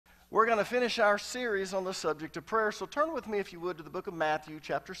We're going to finish our series on the subject of prayer. So turn with me, if you would, to the book of Matthew,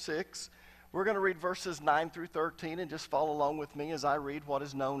 chapter 6. We're going to read verses 9 through 13 and just follow along with me as I read what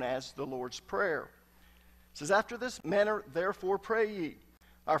is known as the Lord's Prayer. It says, "After this manner, therefore, pray ye.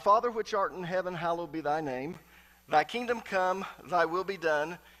 Our Father which art in heaven, hallowed be thy name. Thy kingdom come, thy will be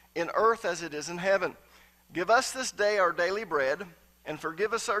done, in earth as it is in heaven. Give us this day our daily bread, and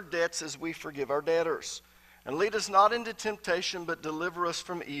forgive us our debts as we forgive our debtors. And lead us not into temptation, but deliver us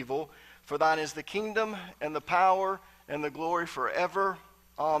from evil. For thine is the kingdom, and the power, and the glory forever.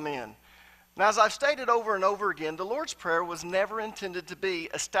 Amen." Now, as I've stated over and over again, the Lord's Prayer was never intended to be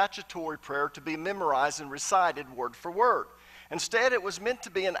a statutory prayer to be memorized and recited word for word. Instead, it was meant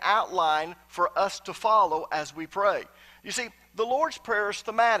to be an outline for us to follow as we pray. You see, the Lord's Prayer is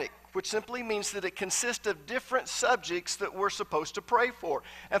thematic, which simply means that it consists of different subjects that we're supposed to pray for.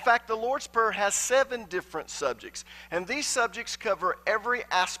 In fact, the Lord's Prayer has 7 different subjects, and these subjects cover every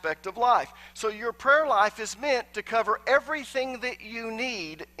aspect of life. So your prayer life is meant to cover everything that you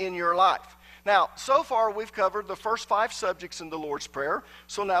need in your life. Now, so far we've covered the first 5 subjects in the Lord's Prayer,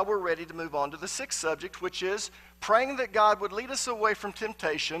 so now we're ready to move on to the 6th subject, which is praying that God would lead us away from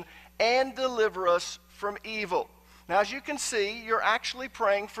temptation and deliver us from evil. Now, as you can see, you're actually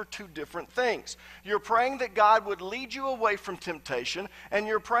praying for 2 different things. You're praying that God would lead you away from temptation, and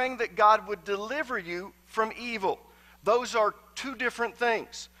you're praying that God would deliver you from evil. Those are 2 different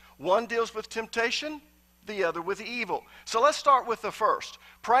things. One deals with temptation, the other with evil. So let's start with the first,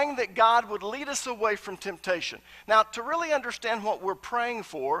 praying that God would lead us away from temptation. Now, to really understand what we're praying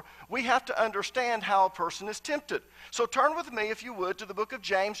for, we have to understand how a person is tempted. So turn with me, if you would, to the book of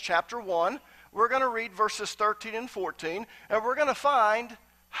James, chapter 1. We're going to read verses 13 and 14, and we're going to find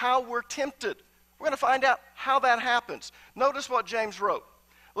how we're tempted. We're going to find out how that happens. Notice what James wrote.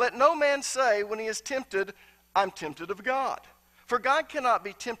 "Let no man say when he is tempted, I'm tempted of God. For God cannot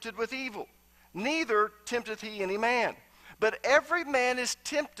be tempted with evil, neither tempteth he any man. But every man is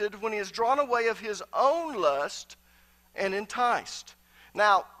tempted when he is drawn away of his own lust and enticed."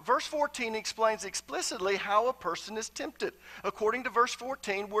 Now, verse 14 explains explicitly how a person is tempted. According to verse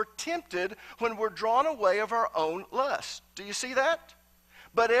 14, we're tempted when we're drawn away of our own lust. Do you see that?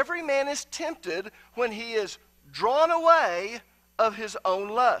 But every man is tempted when he is drawn away of his own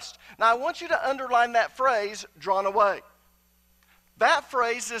lust. Now, I want you to underline that phrase, drawn away. That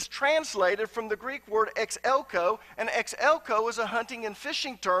phrase is translated from the Greek word exelko, and exelko is a hunting and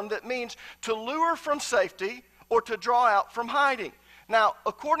fishing term that means to lure from safety or to draw out from hiding. Now,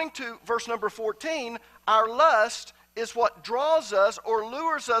 according to verse number 14, our lust is what draws us or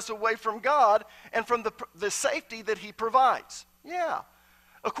lures us away from God and from the safety that he provides. Yeah.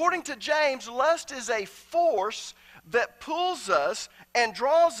 According to James, lust is a force that pulls us and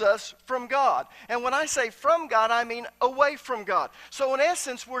draws us from God. And when I say from God, I mean away from God. So in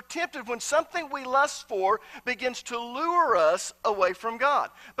essence, we're tempted when something we lust for begins to lure us away from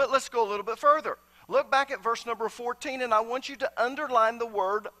God. But let's go a little bit further. Look back at verse number 14, and I want you to underline the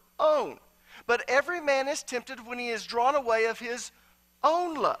word own. But every man is tempted when he is drawn away of his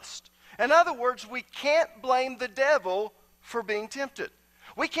own lust. In other words, we can't blame the devil for being tempted.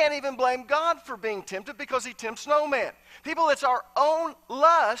 We can't even blame God for being tempted because he tempts no man. People, it's our own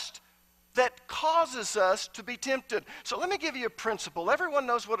lust that causes us to be tempted. So let me give you a principle. Everyone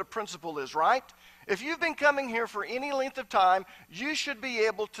knows what a principle is, right? If you've been coming here for any length of time, you should be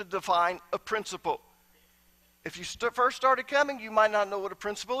able to define a principle. If you first started coming, you might not know what a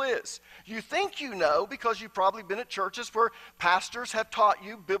principle is. You think you know because you've probably been at churches where pastors have taught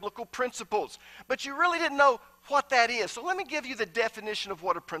you biblical principles, but you really didn't know what that is. So let me give you the definition of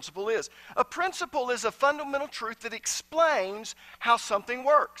what a principle is. A principle is a fundamental truth that explains how something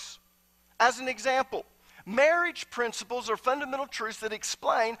works. As an example, marriage principles are fundamental truths that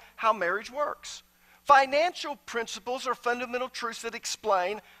explain how marriage works. Financial principles are fundamental truths that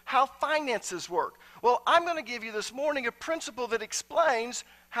explain how finances work. Well, I'm going to give you this morning a principle that explains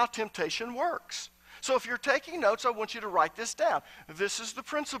how temptation works. So if you're taking notes, I want you to write this down. This is the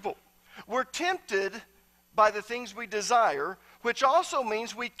principle. We're tempted by the things we desire, which also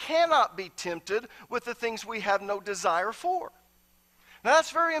means we cannot be tempted with the things we have no desire for. Now,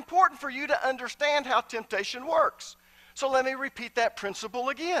 that's very important for you to understand how temptation works. So let me repeat that principle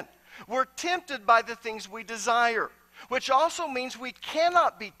again. We're tempted by the things we desire, which also means we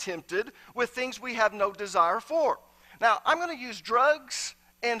cannot be tempted with things we have no desire for. Now, I'm going to use drugs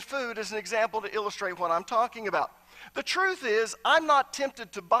and food as an example to illustrate what I'm talking about. The truth is, I'm not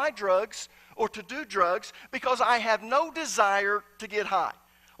tempted to buy drugs or to do drugs because I have no desire to get high.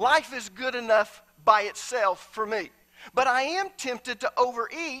 Life is good enough by itself for me. But I am tempted to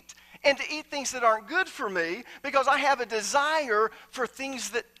overeat and to eat things that aren't good for me because I have a desire for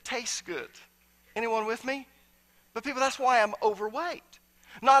things that taste good. Anyone with me? But people, that's why I'm overweight.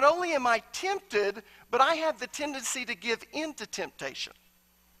 Not only am I tempted, but I have the tendency to give in to temptation.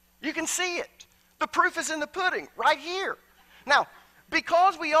 You can see it. The proof is in the pudding, right here. Now,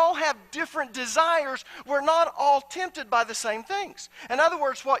 because we all have different desires, we're not all tempted by the same things. In other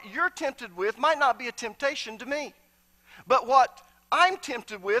words, what you're tempted with might not be a temptation to me. But what I'm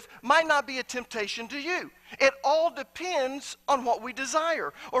tempted with might not be a temptation to you. It all depends on what we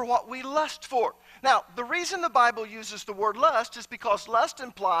desire or what we lust for. Now, the reason the Bible uses the word lust is because lust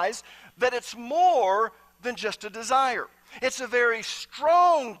implies that it's more than just a desire. It's a very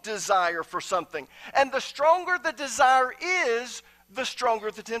strong desire for something. And the stronger the desire is, the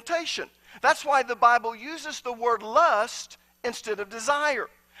stronger the temptation. That's why the Bible uses the word lust instead of desire.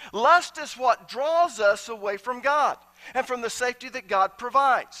 Lust is what draws us away from God and from the safety that God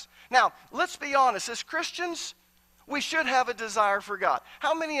provides. Now, let's be honest. As Christians, we should have a desire for God.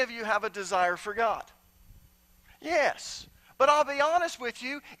 How many of you have a desire for God? Yes. But I'll be honest with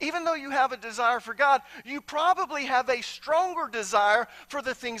you, even though you have a desire for God, you probably have a stronger desire for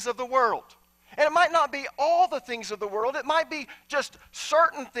the things of the world. And it might not be all the things of the world. It might be just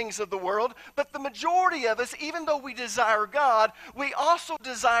certain things of the world. But the majority of us, even though we desire God, we also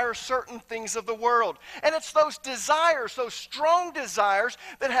desire certain things of the world. And it's those desires, those strong desires,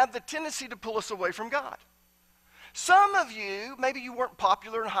 that have the tendency to pull us away from God. Some of you, maybe you weren't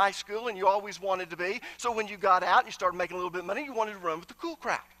popular in high school and you always wanted to be. So when you got out and you started making a little bit of money, you wanted to run with the cool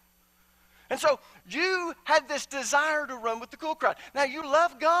crowd. And so you had this desire to run with the cool crowd. Now you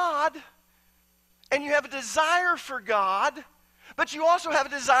love God, and you have a desire for God, but you also have a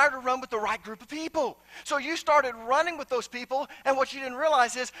desire to run with the right group of people. So you started running with those people, and what you didn't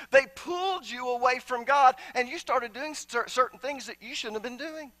realize is they pulled you away from God, and you started doing certain things that you shouldn't have been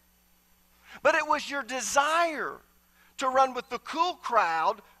doing. But it was your desire to run with the cool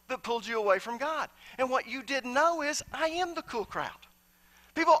crowd that pulled you away from God. And what you didn't know is, I am the cool crowd.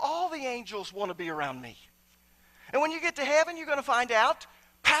 People, all the angels want to be around me. And when you get to heaven, you're going to find out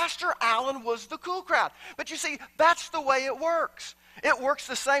Pastor Allen was the cool crowd. But you see, that's the way it works. It works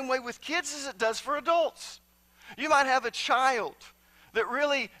the same way with kids as it does for adults. You might have a child that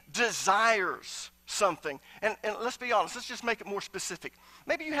really desires something. And let's be honest, let's just make it more specific.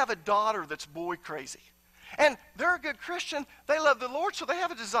 Maybe you have a daughter that's boy crazy. And they're a good Christian. They love the Lord, so they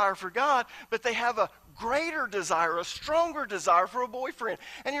have a desire for God, but they have a greater desire, a stronger desire for a boyfriend.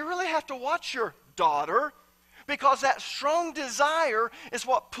 And you really have to watch your daughter, because that strong desire is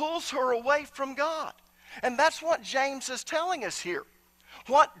what pulls her away from God. And that's what James is telling us here.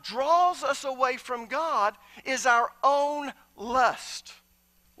 What draws us away from God is our own lust.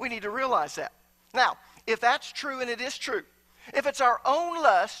 We need to realize that. Now, if that's true, and it is true, if it's our own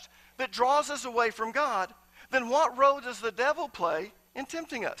lust that draws us away from God, then what role does the devil play in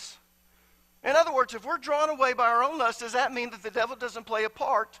tempting us? In other words, if we're drawn away by our own lust, does that mean that the devil doesn't play a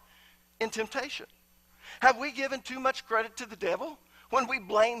part in temptation? Have we given too much credit to the devil when we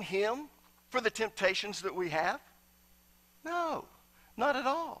blame him for the temptations that we have? No, not at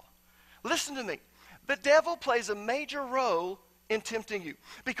all. Listen to me. The devil plays a major role in tempting you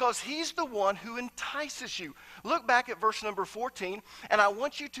because he's the one who entices you. Look back at verse number 14, and I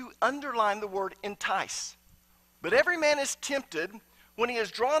want you to underline the word entice. But every man is tempted when he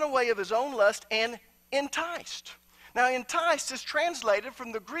is drawn away of his own lust and enticed. Now, enticed is translated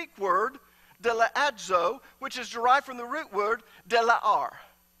from the Greek word delaadzo, which is derived from the root word delaar.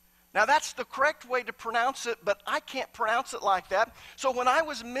 Now, that's the correct way to pronounce it, but I can't pronounce it like that. So when I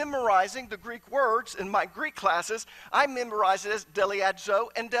was memorizing the Greek words in my Greek classes, I memorized it as deliadzo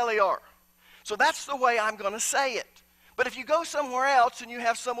and deliar. So that's the way I'm going to say it. But if you go somewhere else and you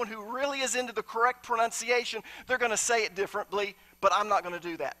have someone who really is into the correct pronunciation, they're going to say it differently, but I'm not going to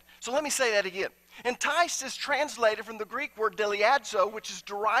do that. So let me say that again. Enticed is translated from the Greek word deliadzo, which is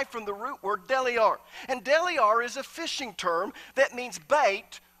derived from the root word deliar. And deliar is a fishing term that means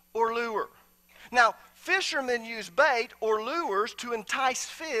bait or lure. Now, fishermen use bait or lures to entice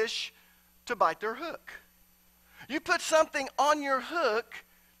fish to bite their hook. You put something on your hook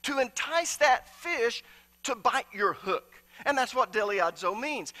to entice that fish to bite your hook. And that's what deliadzo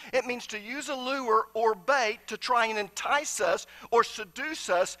means. It means to use a lure or bait to try and entice us or seduce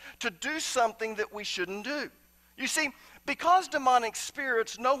us to do something that we shouldn't do. You see, because demonic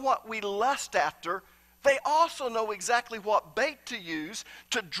spirits know what we lust after, they also know exactly what bait to use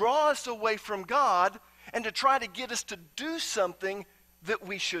to draw us away from God and to try to get us to do something that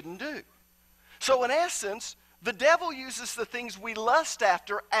we shouldn't do. So in essence, the devil uses the things we lust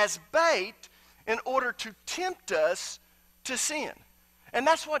after as bait in order to tempt us to sin. And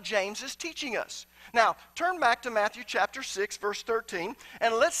that's what James is teaching us. Now, turn back to Matthew chapter 6, verse 13,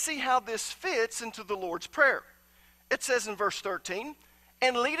 and let's see how this fits into the Lord's Prayer. It says in verse 13,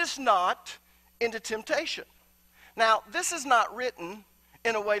 "And lead us not into temptation." Now, this is not written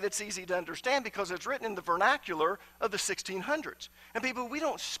in a way that's easy to understand because it's written in the vernacular of the 1600s. And people, we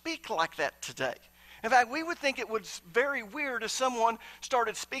don't speak like that today. In fact, we would think it was very weird if someone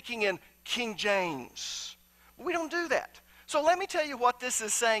started speaking in King James. We don't do that. So let me tell you what this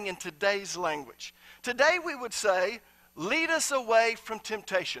is saying in today's language. Today we would say, lead us away from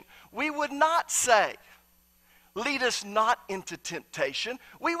temptation. We would not say, lead us not into temptation.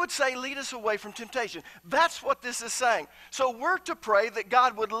 We would say, lead us away from temptation. That's what this is saying. So we're to pray that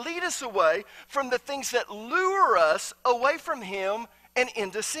God would lead us away from the things that lure us away from Him and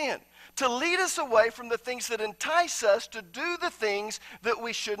into sin. To lead us away from the things that entice us to do the things that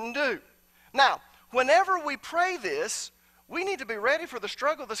we shouldn't do. Now, whenever we pray this, we need to be ready for the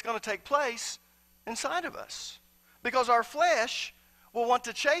struggle that's going to take place inside of us. Because our flesh will want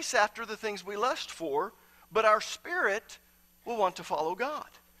to chase after the things we lust for, but our spirit will want to follow God.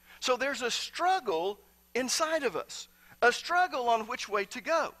 So there's a struggle inside of us, a struggle on which way to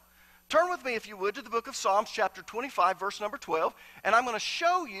go. Turn with me, if you would, to the book of Psalms, chapter 25, verse number 12, and I'm going to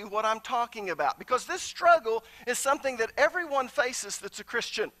show you what I'm talking about, because this struggle is something that everyone faces that's a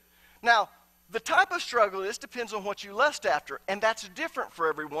Christian. Now, the type of struggle depends on what you lust after, and that's different for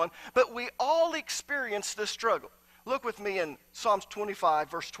everyone, but we all experience this struggle. Look with me in Psalms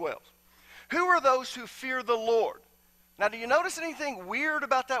 25, verse 12. Who are those who fear the Lord? Now, do you notice anything weird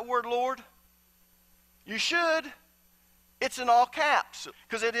about that word Lord? You should. It's in all caps,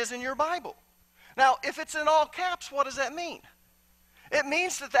 because it is in your Bible. Now, if it's in all caps, what does that mean? It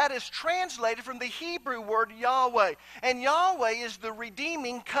means that is translated from the Hebrew word Yahweh. And Yahweh is the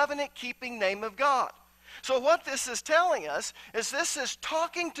redeeming, covenant-keeping name of God. So what this is telling us is this is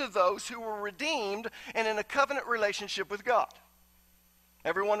talking to those who were redeemed and in a covenant relationship with God.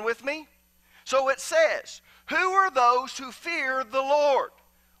 Everyone with me? So it says, who are those who fear the Lord?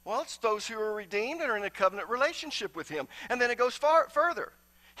 Well, it's those who are redeemed and are in a covenant relationship with Him. And then it goes further.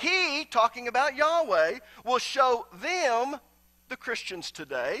 He, talking about Yahweh, will show them, the Christians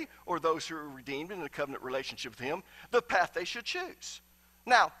today, or those who are redeemed in a covenant relationship with Him, the path they should choose.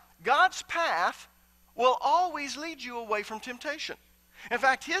 Now, God's path will always lead you away from temptation. In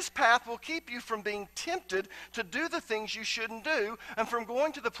fact, His path will keep you from being tempted to do the things you shouldn't do and from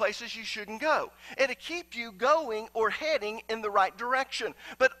going to the places you shouldn't go. It'll keep you going or heading in the right direction.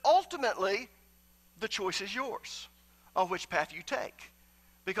 But ultimately, the choice is yours on which path you take,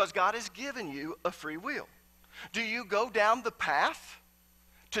 because God has given you a free will. Do you go down the path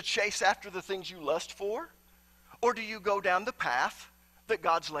to chase after the things you lust for? Or do you go down the path that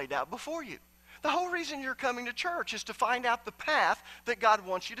God's laid out before you? The whole reason you're coming to church is to find out the path that God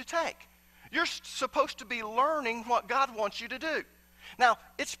wants you to take. You're supposed to be learning what God wants you to do. Now,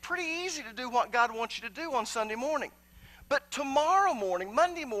 it's pretty easy to do what God wants you to do on Sunday morning. But tomorrow morning,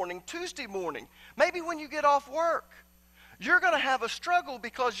 Monday morning, Tuesday morning, maybe when you get off work, you're going to have a struggle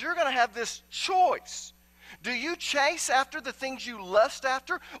because you're going to have this choice. Do you chase after the things you lust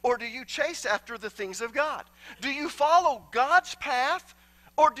after, or do you chase after the things of God? Do you follow God's path,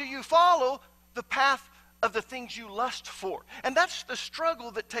 or do you follow the path of the things you lust for? And that's the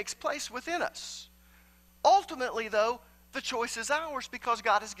struggle that takes place within us. Ultimately, though, the choice is ours because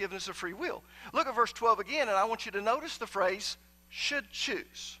God has given us a free will. Look at verse 12 again, and I want you to notice the phrase, should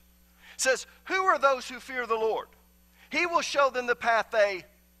choose. It says, who are those who fear the Lord? He will show them the path they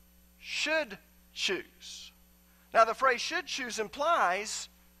should choose. Now, the phrase should choose implies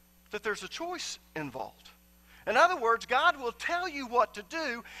that there's a choice involved. In other words, God will tell you what to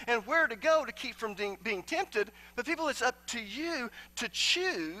do and where to go to keep from being tempted, but people, it's up to you to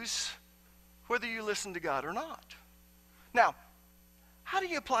choose whether you listen to God or not. Now, how do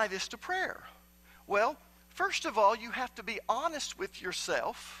you apply this to prayer? Well, first of all, you have to be honest with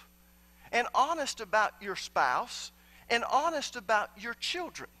yourself and honest about your spouse and honest about your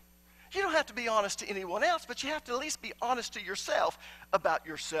children. You don't have to be honest to anyone else, but you have to at least be honest to yourself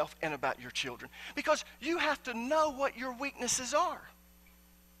and about your children. Because you have to know what your weaknesses are.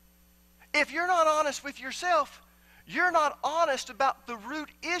 If you're not honest with yourself, you're not honest about the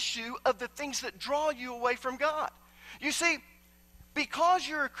root issue of the things that draw you away from God. You see, because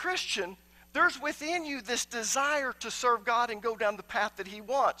you're a Christian, there's within you this desire to serve God and go down the path that He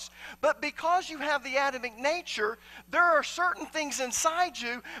wants. But because you have the Adamic nature, there are certain things inside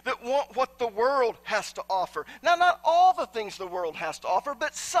you that want what the world has to offer. Now, not all the things the world has to offer,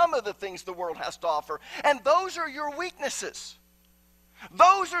 but some of the things the world has to offer. And those are your weaknesses.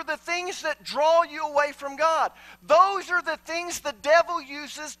 Those are the things that draw you away from God. Those are the things the devil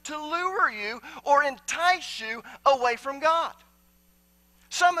uses to lure you or entice you away from God.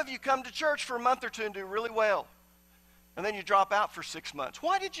 Some of you come to church for a month or two and do really well, and then you drop out for 6 months.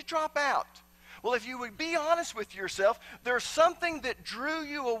 Why did you drop out? Well, if you would be honest with yourself, there's something that drew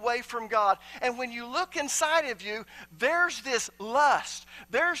you away from God. And when you look inside of you, there's this lust,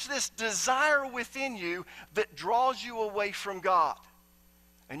 there's this desire within you that draws you away from God.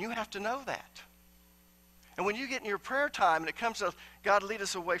 And you have to know that. And when you get in your prayer time and it comes to, God, lead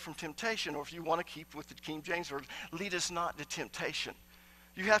us away from temptation, or if you want to keep with the King James Version, lead us not to temptation.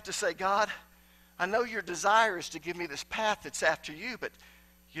 You have to say, God, I know your desire is to give me this path that's after you, but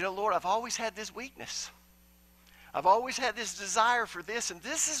you know, Lord, I've always had this weakness. I've always had this desire for this, and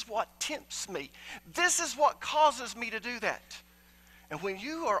this is what tempts me. This is what causes me to do that. And when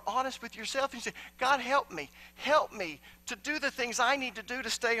you are honest with yourself and you say, God, help me to do the things I need to do to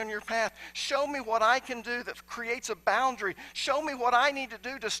stay on your path. Show me what I can do that creates a boundary. Show me what I need to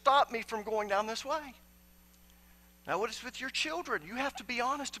do to stop me from going down this way. Now, what is with your children? You have to be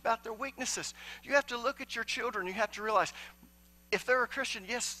honest about their weaknesses. You have to look at your children. You have to realize, if they're a Christian,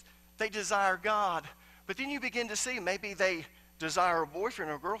 yes, they desire God. But then you begin to see maybe they desire a boyfriend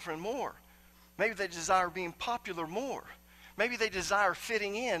or a girlfriend more. Maybe they desire being popular more. Maybe they desire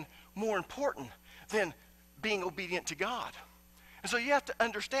fitting in more important than being obedient to God. And so you have to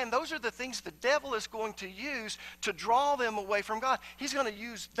understand those are the things the devil is going to use to draw them away from God. He's going to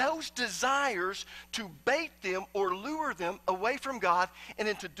use those desires to bait them or lure them away from God and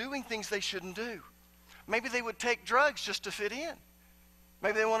into doing things they shouldn't do. Maybe they would take drugs just to fit in.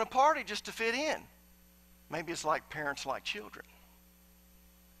 Maybe they want to party just to fit in. Maybe it's like parents like children.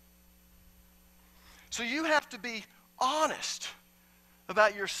 So you have to be honest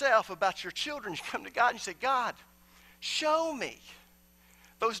about yourself, about your children. You come to God and you say, God, show me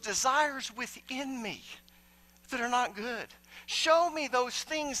those desires within me that are not good. Show me those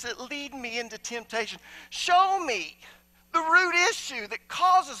things that lead me into temptation. Show me the root issue that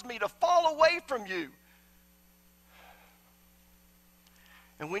causes me to fall away from you.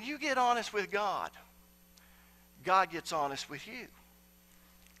 And when you get honest with God, God gets honest with you.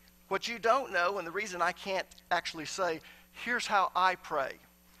 What you don't know, and the reason I can't actually say, here's how I pray,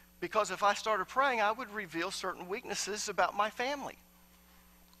 because if I started praying, I would reveal certain weaknesses about my family.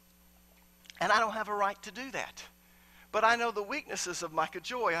 And I don't have a right to do that. But I know the weaknesses of Micah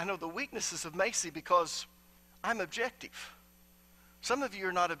Joy. I know the weaknesses of Macy because I'm objective. Some of you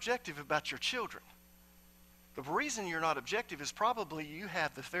are not objective about your children. The reason you're not objective is probably you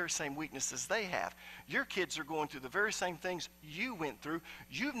have the very same weaknesses they have. Your kids are going through the very same things you went through.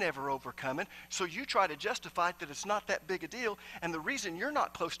 You've never overcome it. So you try to justify it that it's not that big a deal. And the reason you're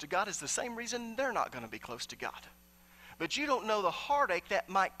not close to God is the same reason they're not going to be close to God. But you don't know the heartache that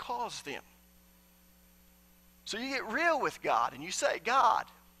might cause them. So you get real with God and you say, God,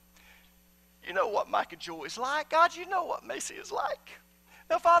 you know what Micah Joy is like. God, you know what Macy is like.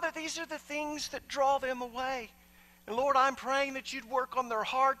 Now, Father, these are the things that draw them away. And Lord, I'm praying that you'd work on their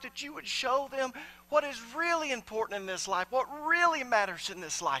heart, that you would show them what is really important in this life, what really matters in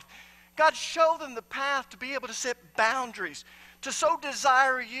this life. God, show them the path to be able to set boundaries, to so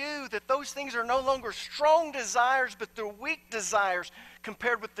desire you that those things are no longer strong desires, but they're weak desires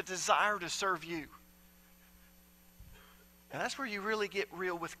compared with the desire to serve you. And that's where you really get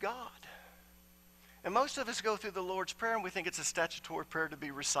real with God. And most of us go through the Lord's Prayer and we think it's a statutory prayer to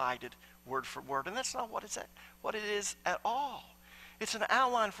be recited word for word. And that's not what it is at all. It's an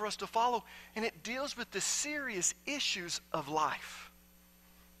outline for us to follow, and it deals with the serious issues of life.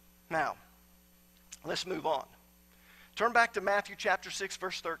 Now, let's move on. Turn back to Matthew chapter 6,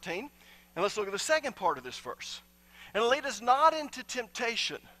 verse 13, and let's look at the second part of this verse. And lead us not into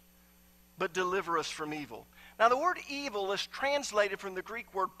temptation, but deliver us from evil. Now, the word evil is translated from the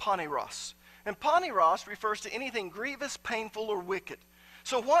Greek word poneros. And poneros refers to anything grievous, painful, or wicked.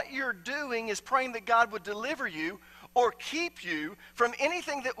 So what you're doing is praying that God would deliver you or keep you from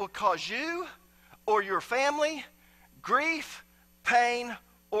anything that will cause you or your family grief, pain,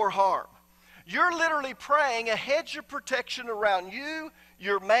 or harm. You're literally praying a hedge of protection around you,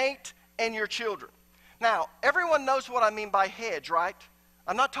 your mate, and your children. Now, everyone knows what I mean by hedge, right?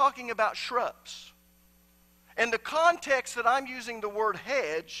 I'm not talking about shrubs. In the context that I'm using the word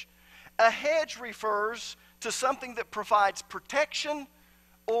hedge, a hedge refers to something that provides protection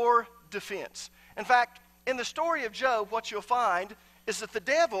or defense. In fact, in the story of Job, what you'll find is that the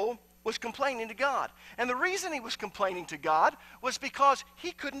devil was complaining to God. And the reason he was complaining to God was because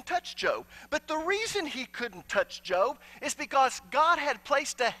he couldn't touch Job. But the reason he couldn't touch Job is because God had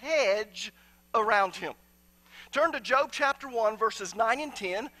placed a hedge around him Turn to Job chapter 1, verses 9 and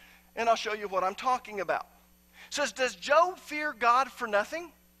 10, and I'll show you what I'm talking about. It says, does Job fear God for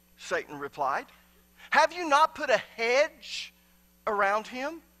nothing? Satan replied. Have you not put a hedge around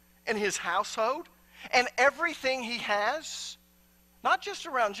him and his household and everything he has? Not just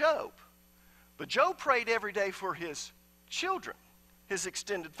around Job, but Job prayed every day for his children, his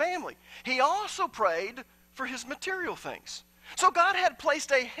extended family. He also prayed for his material things. So God had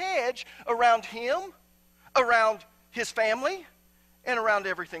placed a hedge around him, around his family, and around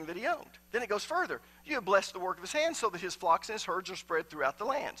everything that he owned. Then it goes further. You have blessed the work of his hands so that his flocks and his herds are spread throughout the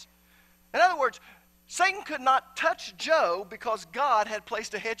lands. In other words, Satan could not touch Job because God had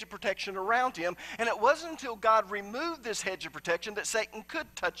placed a hedge of protection around him, and it wasn't until God removed this hedge of protection that Satan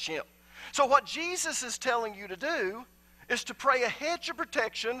could touch him. So what Jesus is telling you to do is to pray a hedge of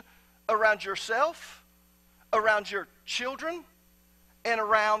protection around yourself, around your children, and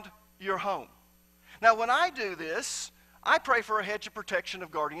around your home. Now, when I do this, I pray for a hedge of protection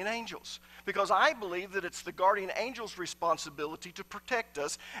of guardian angels because I believe that it's the guardian angel's responsibility to protect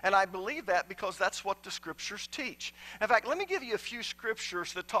us, and I believe that because that's what the scriptures teach. In fact, let me give you a few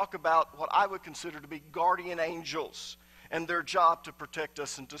scriptures that talk about what I would consider to be guardian angels and their job to protect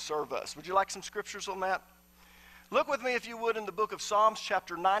us and to serve us. Would you like some scriptures on that? Look with me, if you would, in the book of Psalms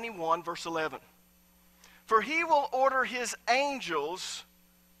chapter 91, verse 11. For he will order his angels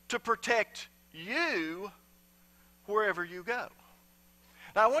to protect you wherever you go.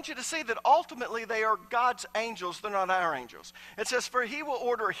 Now, I want you to see that ultimately they are God's angels. They're not our angels. It says, for he will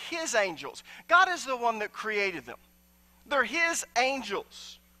order his angels. God is the one that created them. They're his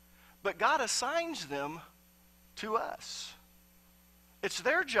angels. But God assigns them to us. It's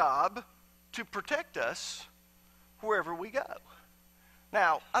their job to protect us wherever we go.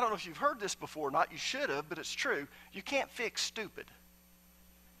 Now, I don't know if you've heard this before or not. You should have, but it's true. You can't fix stupid.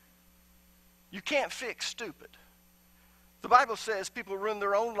 You can't fix stupid. The Bible says people ruin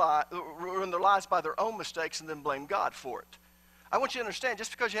their lives by their own mistakes and then blame God for it. I want you to understand,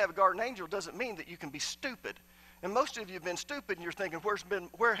 just because you have a guardian angel doesn't mean that you can be stupid. And most of you have been stupid and you're thinking,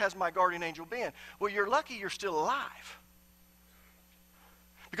 where has my guardian angel been? Well, you're lucky you're still alive.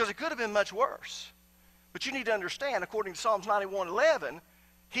 Because it could have been much worse. But you need to understand, according to Psalms 91:11,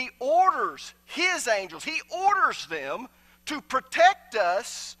 he orders his angels, he orders them to protect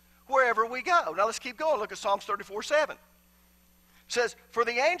us wherever we go. Now let's keep going. Look at Psalms 34:7. It says, for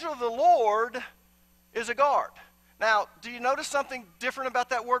the angel of the Lord is a guard. Now, do you notice something different about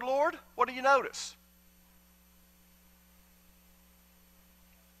that word Lord? What do you notice?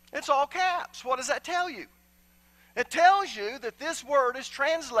 It's all caps. What does that tell you? It tells you that this word is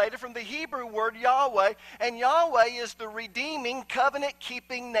translated from the Hebrew word Yahweh, and Yahweh is the redeeming,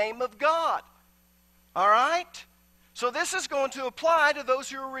 covenant-keeping name of God. All right? So this is going to apply to those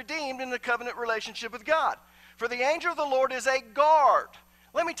who are redeemed in the covenant relationship with God. For the angel of the Lord is a guard.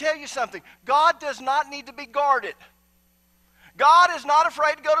 Let me tell you something. God does not need to be guarded. God is not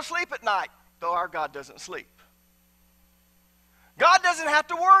afraid to go to sleep at night, though our God doesn't sleep. God doesn't have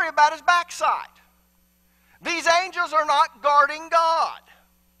to worry about his backside. These angels are not guarding God.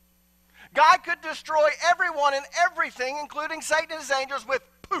 God could destroy everyone and everything, including Satan and his angels, with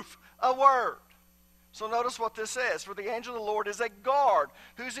poof, a word. So notice what this says. For the angel of the Lord is a guard.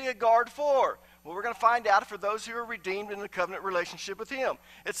 Who's he a guard for? Well, we're going to find out for those who are redeemed in the covenant relationship with him.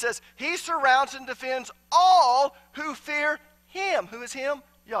 It says, he surrounds and defends all who fear him. Who is him?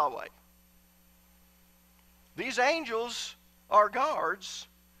 Yahweh. These angels are guards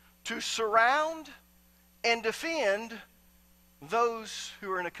to surround and defend those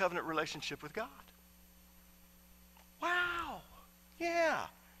who are in a covenant relationship with God. Wow. Yeah.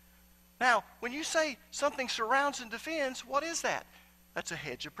 Now, when you say something surrounds and defends, what is that? That's a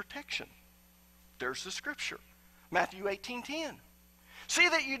hedge of protection. There's the scripture. Matthew 18:10. See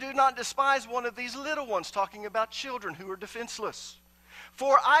that you do not despise one of these little ones, talking about children who are defenseless.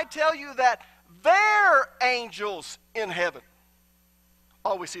 For I tell you that their angels in heaven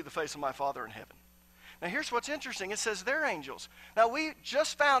always see the face of my Father in heaven. Now here's what's interesting. It says their angels. Now we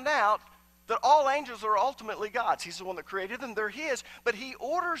just found out that all angels are ultimately God's. He's the one that created them. They're his. But he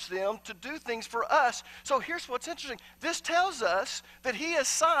orders them to do things for us. So here's what's interesting. This tells us that he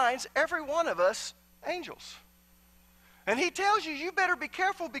assigns every one of us angels. And he tells you, you better be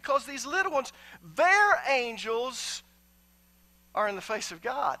careful because these little ones, their angels are in the face of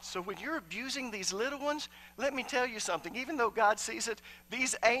God. So when you're abusing these little ones, let me tell you something. Even though God sees it,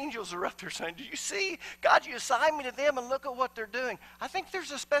 these angels are up there saying, do you see? God, you assigned me to them and look at what they're doing. I think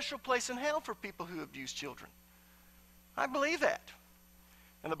there's a special place in hell for people who abuse children. I believe that.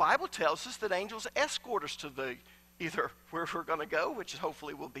 And the Bible tells us that angels escort us to either where we're going to go, which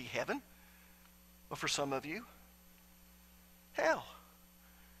hopefully will be heaven, or for some of you, hell.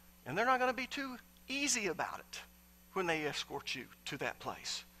 And they're not going to be too easy about it when they escort you to that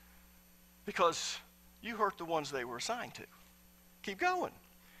place, because you hurt the ones they were assigned to. Keep going.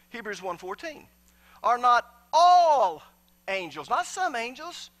 Hebrews 1:14. Are not all angels, not some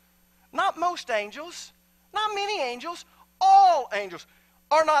angels, not most angels, not many angels, all angels.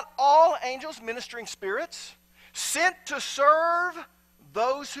 Are not all angels ministering spirits sent to serve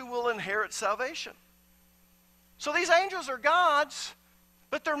those who will inherit salvation? So these angels are God's,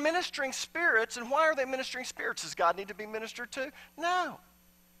 but they're ministering spirits. And why are they ministering spirits? Does God need to be ministered to? No.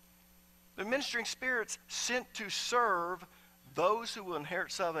 The ministering spirits sent to serve those who will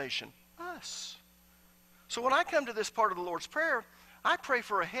inherit salvation, us. So when I come to this part of the Lord's Prayer, I pray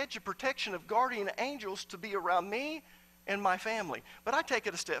for a hedge of protection of guardian angels to be around me and my family. But I take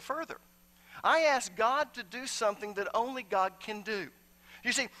it a step further. I ask God to do something that only God can do.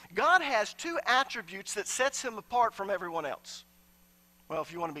 You see, God has two attributes that sets him apart from everyone else. Well,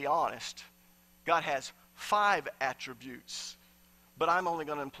 if you want to be honest, God has 5 attributes. But I'm only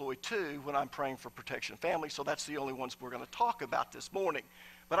going to employ 2 when I'm praying for protection of family, so that's the only ones we're going to talk about this morning.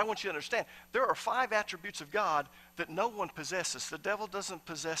 But I want you to understand, there are 5 attributes of God that no one possesses. The devil doesn't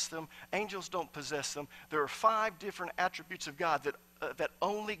possess them. Angels don't possess them. There are 5 different attributes of God that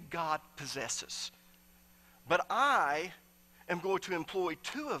only God possesses. But I am going to employ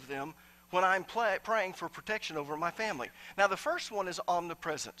 2 of them when I'm praying for protection over my family. Now, the first one is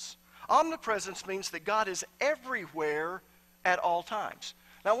omnipresence. Omnipresence means that God is everywhere at all times.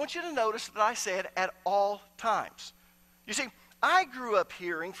 Now, I want you to notice that I said at all times. You see, I grew up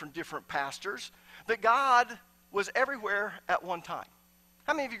hearing from different pastors that God was everywhere at one time.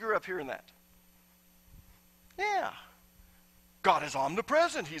 How many of you grew up hearing that? Yeah. God is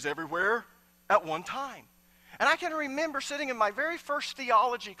omnipresent. He's everywhere at one time. And I can remember sitting in my very first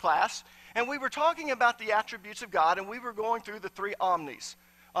theology class, and we were talking about the attributes of God, and we were going through the 3 omnis: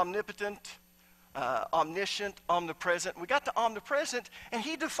 omnipotent, omniscient, omnipresent. We got to omnipresent, and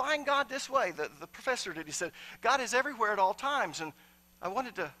he defined God this way. The professor did. He said, God is everywhere at all times. And I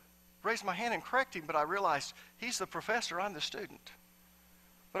wanted to raise my hand and correct him, but I realized he's the professor, I'm the student.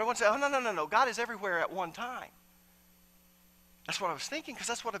 But I want to say, oh, no. God is everywhere at one time. That's what I was thinking, because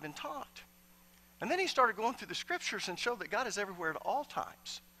that's what I've been taught. And then he started going through the scriptures and showed that God is everywhere at all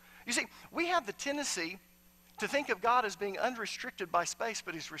times. You see, we have the tendency to think of God as being unrestricted by space,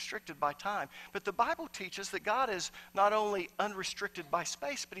 but he's restricted by time. But the Bible teaches that God is not only unrestricted by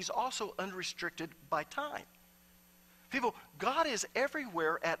space, but he's also unrestricted by time. People, God is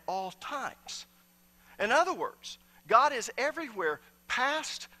everywhere at all times. In other words, God is everywhere,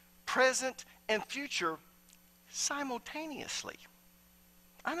 past, present, and future, simultaneously.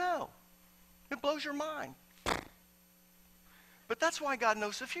 I know. It blows your mind. But that's why God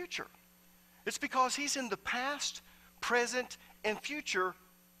knows the future. It's because he's in the past, present, and future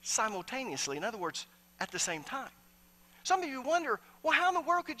simultaneously. In other words, at the same time. Some of you wonder, well, how in the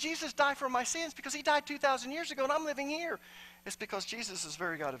world could Jesus die for my sins? Because he died 2,000 years ago and I'm living here. It's because Jesus is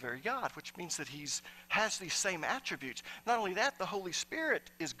very God of very God, which means that he has these same attributes. Not only that, the Holy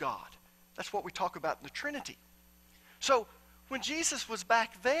Spirit is God. That's what we talk about in the Trinity. So when Jesus was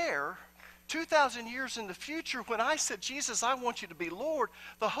back there, 2,000 years in the future, when I said, Jesus, I want you to be Lord,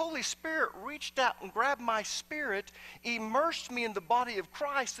 the Holy Spirit reached out and grabbed my spirit, immersed me in the body of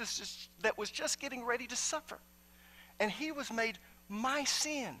Christ that was just getting ready to suffer. And he was made my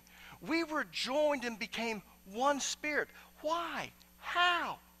sin. We were joined and became one spirit. Why?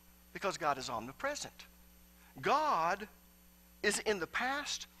 How? Because God is omnipresent. God is in the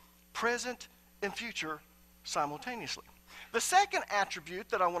past, present, and future simultaneously. The second attribute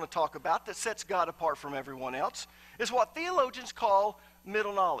that I want to talk about that sets God apart from everyone else is what theologians call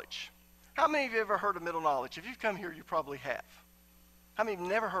middle knowledge. How many of you have ever heard of middle knowledge? If you've come here, you probably have. How many have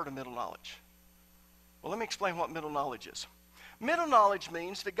never heard of middle knowledge? Well, let me explain what middle knowledge is. Middle knowledge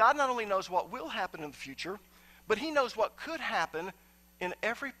means that God not only knows what will happen in the future, but he knows what could happen in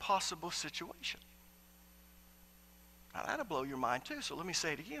every possible situation. Now, that'll blow your mind too, so let me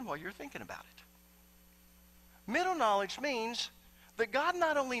say it again while you're thinking about it. Middle knowledge means that God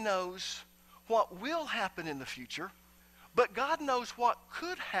not only knows what will happen in the future, but God knows what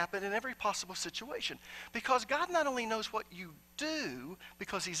could happen in every possible situation. Because God not only knows what you do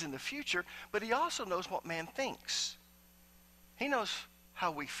because he's in the future, but he also knows what man thinks. He knows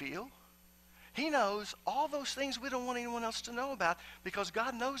how we feel. He knows all those things we don't want anyone else to know about, because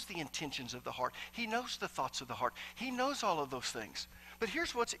God knows the intentions of the heart. He knows the thoughts of the heart. He knows all of those things. But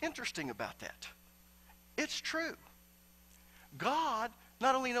here's what's interesting about that. It's true. God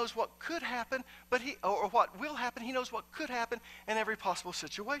not only knows what could happen, but or what will happen, he knows what could happen in every possible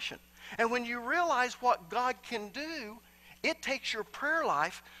situation. And when you realize what God can do, It takes your prayer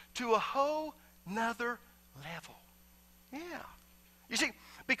life to a whole nother level. Yeah. You see,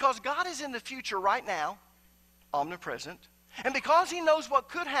 because God is in the future right now, omnipresent, and because he knows what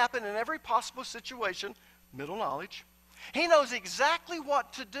could happen in every possible situation, middle knowledge, he knows exactly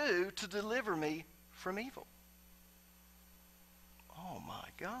what to do to deliver me from evil. Oh my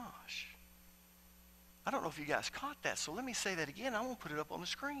gosh. I don't know if you guys caught that, so let me say that again. I'm going to put it up on the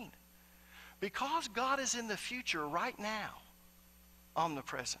screen. Because God is in the future right now,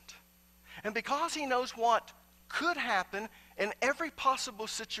 omnipresent, and because he knows what could happen in every possible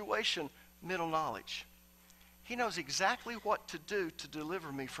situation, middle knowledge, he knows exactly what to do to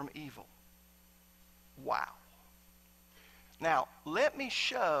deliver me from evil. Wow. Now, let me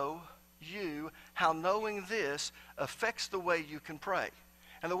show you how knowing this affects the way you can pray.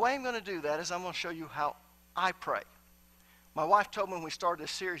 And the way I'm going to do that is I'm going to show you how I pray. My wife told me when we started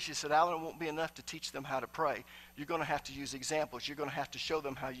this series, she said, Alan, it won't be enough to teach them how to pray. You're going to have to use examples. You're going to have to show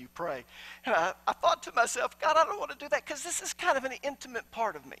them how you pray. And I thought to myself, God, I don't want to do that because this is kind of an intimate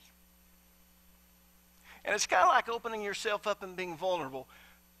part of me. And it's kind of like opening yourself up and being vulnerable.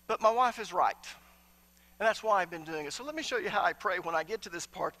 But my wife is right. And that's why I've been doing it. So let me show you how I pray when I get to this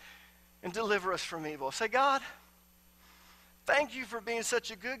part and deliver us from evil. Say, God, thank you for being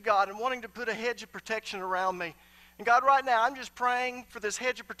such a good God and wanting to put a hedge of protection around me. And God, right now, I'm just praying for this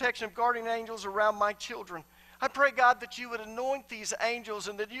hedge of protection of guardian angels around my children. I pray, God, that you would anoint these angels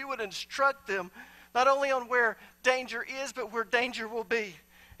and that you would instruct them not only on where danger is, but where danger will be.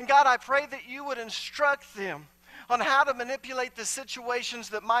 And God, I pray that you would instruct them on how to manipulate the situations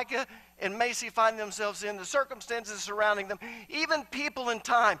that Micah and Macy find themselves in, the circumstances surrounding them, even people in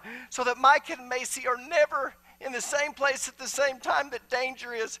time, so that Micah and Macy are never in the same place at the same time that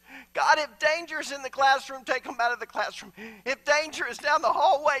danger is. God, if danger is in the classroom, take them out of the classroom. If danger is down the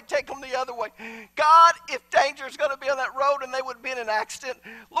hallway, take them the other way. God, if danger is going to be on that road and they would be in an accident,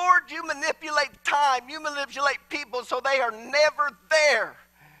 Lord, you manipulate time, you manipulate people so they are never there.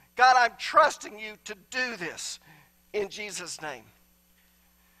 God, I'm trusting you to do this in Jesus' name.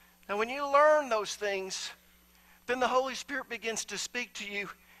 Now, when you learn those things, then the Holy Spirit begins to speak to you,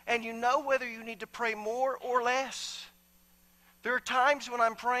 and you know whether you need to pray more or less. There are times when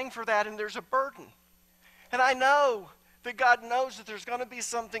I'm praying for that and there's a burden. And I know that God knows that there's going to be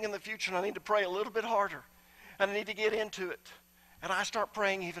something in the future and I need to pray a little bit harder. And I need to get into it. And I start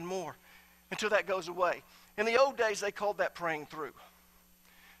praying even more until that goes away. In the old days, they called that praying through.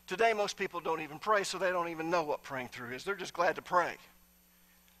 Today, most people don't even pray, so they don't even know what praying through is. They're just glad to pray.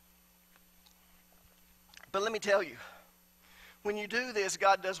 But let me tell you, when you do this,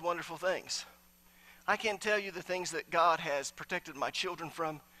 God does wonderful things. I can't tell you the things that God has protected my children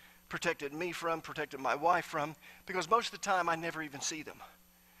from, protected me from, protected my wife from, because most of the time I never even see them.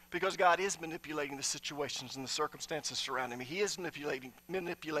 Because God is manipulating the situations and the circumstances surrounding me. He is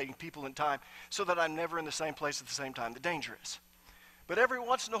manipulating people in time so that I'm never in the same place at the same time. The danger is. But every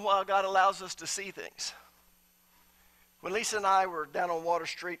once in a while, God allows us to see things. When Lisa and I were down on Water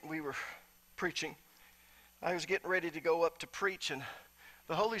Street and we were preaching, I was getting ready to go up to preach, and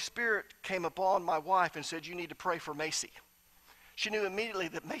the Holy Spirit came upon my wife and said, you need to pray for Macy. She knew immediately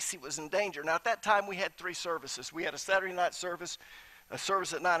that Macy was in danger. Now, at that time, we had 3 services. We had a Saturday night service, a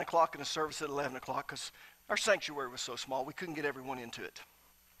service at 9 o'clock, and a service at 11 o'clock, because our sanctuary was so small, we couldn't get everyone into it.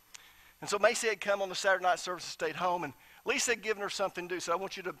 And so Macy had come on the Saturday night service and stayed home, and Lisa had given her something to do, so I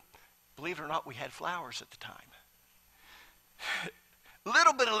want you to, believe it or not, we had flowers at the time. A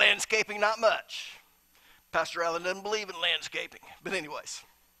little bit of landscaping, not much. Pastor Allen doesn't believe in landscaping. But anyways,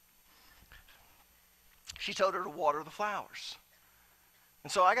 she told her to water the flowers.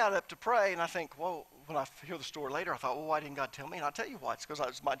 And so I got up to pray, and I think, well, when I hear the story later, I thought, well, why didn't God tell me? And I'll tell you why. It's because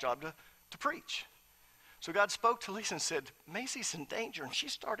it's my job to preach. So God spoke to Lisa and said, Macy's in danger, and she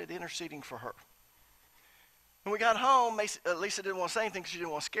started interceding for her. When we got home, Lisa didn't want to say anything because she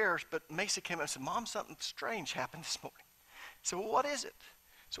didn't want to scare us, but Macy came in and said, Mom, something strange happened this morning. I said, well, what is it?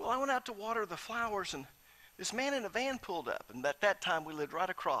 So, well, I went out to water the flowers, and this man in a van pulled up, and at that time we lived right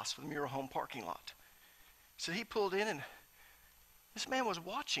across from the Mural Home parking lot. So he pulled in, and this man was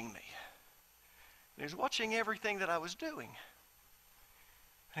watching me. And he was watching everything that I was doing.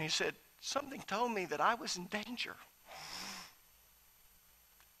 And he said, something told me that I was in danger.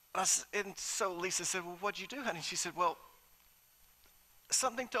 And so Lisa said, well, what'd you do, honey? She said, well,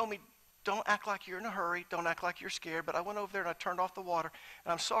 something told me, don't act like you're in a hurry. Don't act like you're scared. But I went over there and I turned off the water.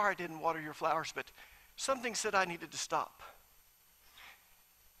 And I'm sorry I didn't water your flowers, but something said I needed to stop.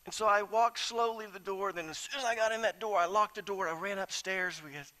 And so I walked slowly to the door. Then as soon as I got in that door, I locked the door. I ran upstairs.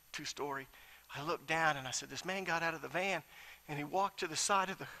 We had 2-story. I looked down and I said, this man got out of the van and he walked to the side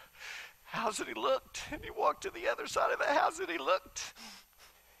of the house and he looked, and he walked to the other side of the house and he looked.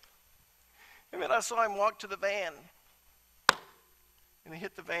 And then I saw him walk to the van, and he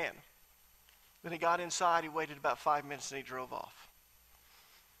hit the van. Then he got inside, he waited about 5 minutes, and he drove off.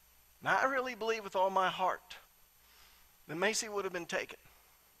 Now, I really believe with all my heart that Macy would have been taken.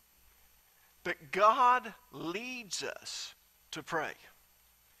 But God leads us to pray.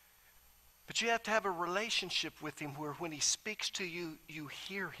 But you have to have a relationship with him where when he speaks to you, you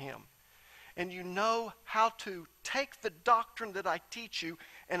hear him. And you know how to take the doctrine that I teach you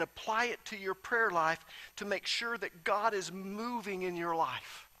and apply it to your prayer life to make sure that God is moving in your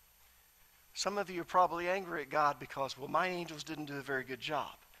life. Some of you are probably angry at God because, well, my angels didn't do a very good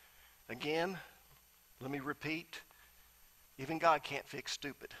job. Again, let me repeat, even God can't fix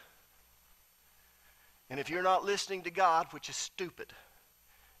stupid. And if you're not listening to God, which is stupid,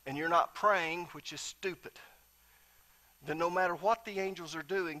 and you're not praying, which is stupid, then no matter what the angels are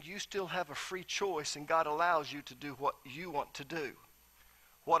doing, you still have a free choice, and God allows you to do what you want to do.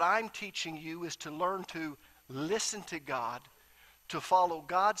 What I'm teaching you is to learn to listen to God, to follow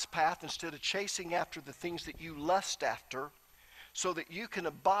God's path instead of chasing after the things that you lust after, so that you can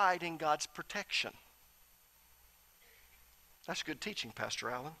abide in God's protection. That's good teaching, Pastor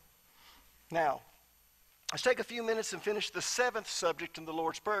Allen. Now, let's take a few minutes and finish the 7th subject in the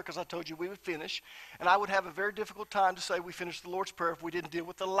Lord's Prayer, because I told you we would finish. And I would have a very difficult time to say we finished the Lord's Prayer if we didn't deal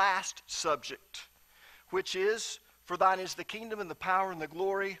with the last subject, which is, for thine is the kingdom and the power and the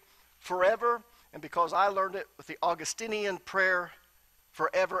glory forever. And because I learned it with the Augustinian prayer,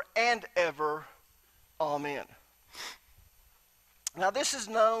 forever and ever. Amen. Now this is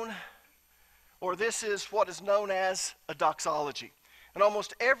known, or this is what is known as a doxology. And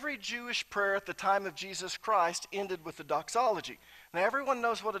almost every Jewish prayer at the time of Jesus Christ ended with a doxology. Now everyone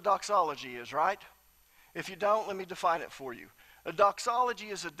knows what a doxology is, right? If you don't, let me define it for you. A doxology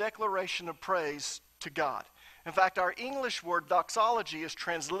is a declaration of praise to God. In fact, our English word doxology is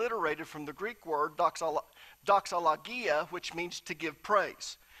transliterated from the Greek word doxologia, which means to give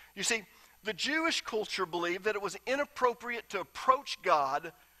praise. You see, the Jewish culture believed that it was inappropriate to approach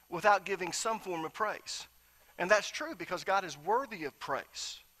God without giving some form of praise. And that's true because God is worthy of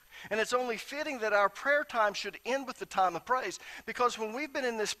praise. And it's only fitting that our prayer time should end with the time of praise, because when we've been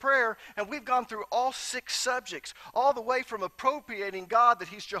in this prayer and we've gone through all 6 subjects, all the way from appropriating God that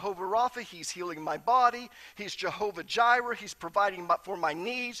he's Jehovah Rapha, he's healing my body, he's Jehovah Jireh, he's providing for my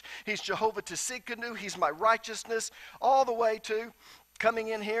needs, he's Jehovah Tsidkenu, he's my righteousness, all the way to coming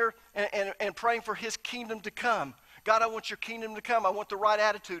in here and praying for his kingdom to come. God, I want your kingdom to come. I want the right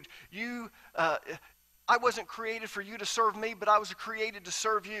attitude. I wasn't created for you to serve me, but I was created to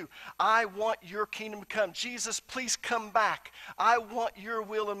serve you. I want your kingdom to come. Jesus, please come back. I want your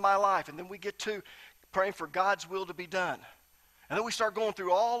will in my life. And then we get to praying for God's will to be done. And then we start going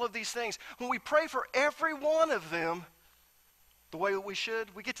through all of these things. When we pray for every one of them the way that we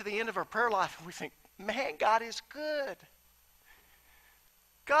should, we get to the end of our prayer life and we think, man, God is good.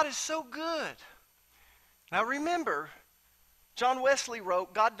 God is so good. Now remember, John Wesley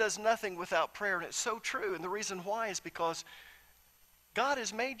wrote, God does nothing without prayer, and it's so true. And the reason why is because God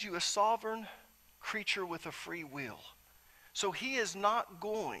has made you a sovereign creature with a free will. So he is not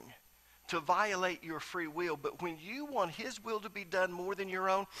going to violate your free will, but when you want his will to be done more than your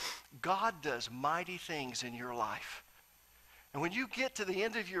own, God does mighty things in your life. And when you get to the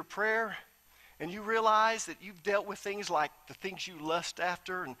end of your prayer and you realize that you've dealt with things like the things you lust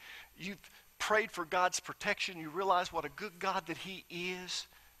after, and you've prayed for God's protection, you realize what a good God that he is,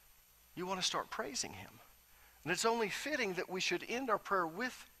 you want to start praising him. And it's only fitting that we should end our prayer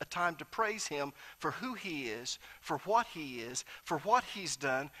with a time to praise him for who he is, for what he's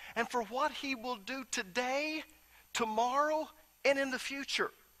done, and for what he will do today, tomorrow, and in the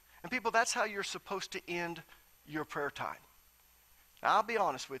future. And people, that's how you're supposed to end your prayer time. Now, I'll be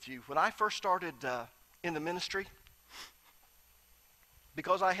honest with you. When I first started in the ministry,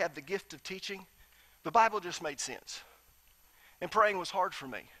 because I had the gift of teaching, the Bible just made sense. And praying was hard for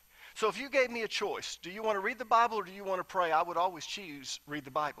me. So if you gave me a choice, do you want to read the Bible or do you want to pray? I would always choose read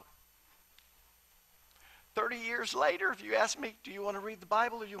the Bible. 30 years later, if you ask me, do you want to read the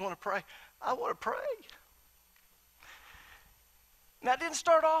Bible or do you want to pray? I want to pray. Now, it didn't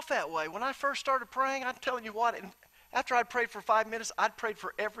start off that way. When I first started praying, I'm telling you what, after I'd prayed for 5 minutes, I'd prayed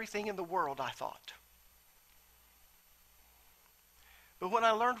for everything in the world, I thought. But when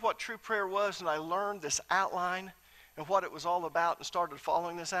I learned what true prayer was, and I learned this outline and what it was all about and started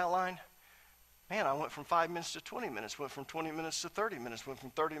following this outline, man, I went from 5 minutes to 20 minutes, went from 20 minutes to 30 minutes, went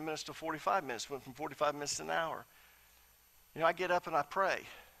from 30 minutes to 45 minutes, went from 45 minutes to an hour. You know, I get up and I pray.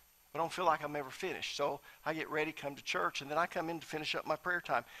 I don't feel like I'm ever finished. So I get ready, come to church, and then I come in to finish up my prayer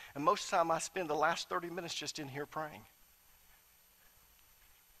time. And most of the time I spend the last 30 minutes just in here praying.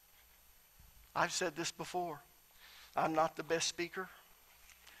 I've said this before. I'm not the best speaker.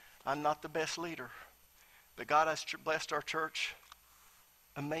 I'm not the best leader. But God has blessed our church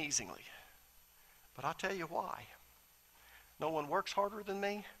amazingly. But I'll tell you why. No one works harder than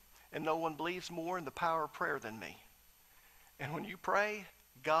me, and no one believes more in the power of prayer than me. And when you pray,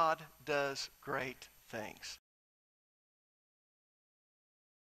 God does great things.